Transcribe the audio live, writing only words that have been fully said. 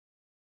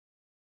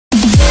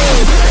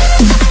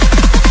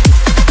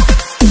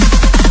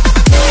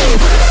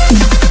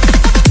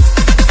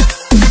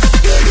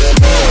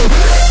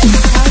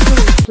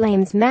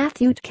Flames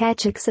Matthew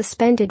Tkachuk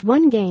suspended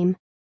 1 game.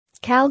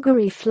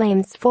 Calgary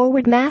Flames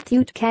forward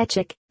Matthew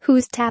Tkachuk,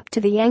 whose tap to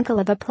the ankle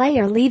of a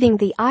player leaving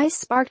the ice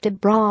sparked a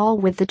brawl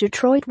with the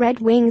Detroit Red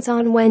Wings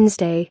on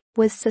Wednesday,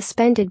 was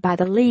suspended by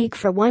the league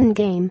for 1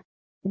 game.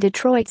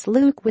 Detroit's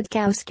Luke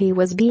Witkowski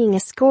was being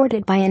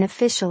escorted by an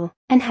official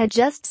and had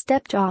just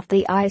stepped off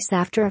the ice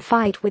after a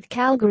fight with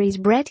Calgary's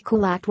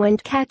Kulak when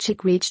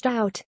Tkachuk reached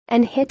out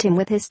and hit him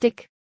with his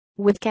stick.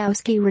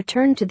 Witkowski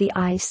returned to the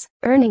ice,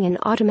 earning an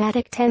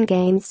automatic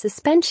 10-game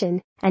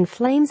suspension, and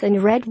Flames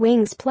and Red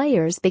Wings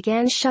players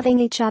began shoving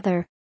each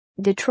other.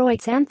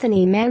 Detroit's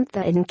Anthony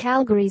Mantha and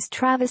Calgary's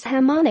Travis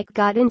Hamonic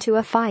got into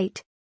a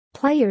fight.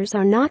 Players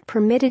are not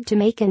permitted to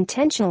make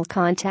intentional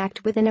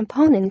contact with an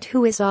opponent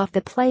who is off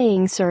the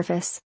playing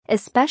surface,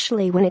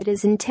 especially when it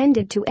is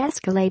intended to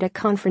escalate a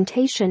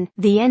confrontation,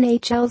 the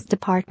NHL's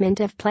Department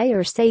of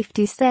Player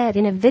Safety said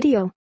in a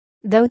video.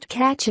 Though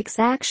Tkachuk's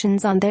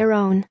actions on their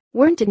own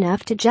weren't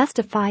enough to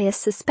justify a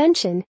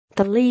suspension,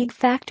 the league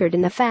factored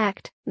in the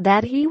fact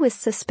that he was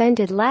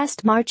suspended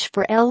last March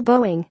for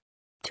elbowing.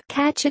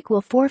 Tkachuk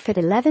will forfeit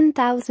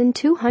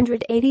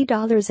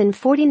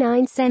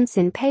 $11,280.49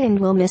 in pay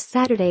and will miss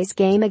Saturday's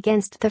game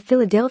against the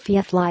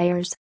Philadelphia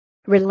Flyers.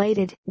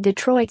 Related,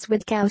 Detroit's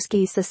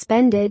Witkowski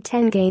suspended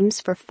 10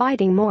 games for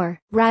fighting more.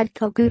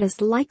 Radko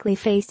Gudas likely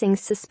facing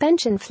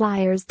suspension.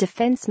 Flyers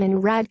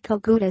defenseman Radko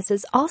Gudas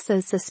is also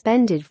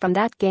suspended from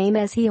that game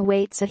as he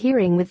awaits a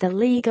hearing with the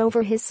league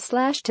over his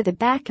slash to the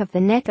back of the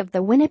neck of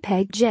the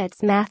Winnipeg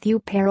Jets' Matthew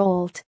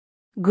Tkachuk.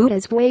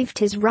 Gudas waived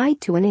his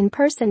right to an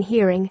in-person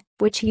hearing,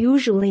 which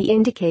usually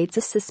indicates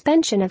a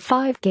suspension of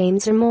 5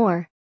 games or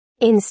more.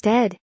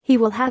 Instead, he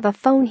will have a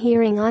phone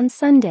hearing on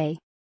Sunday.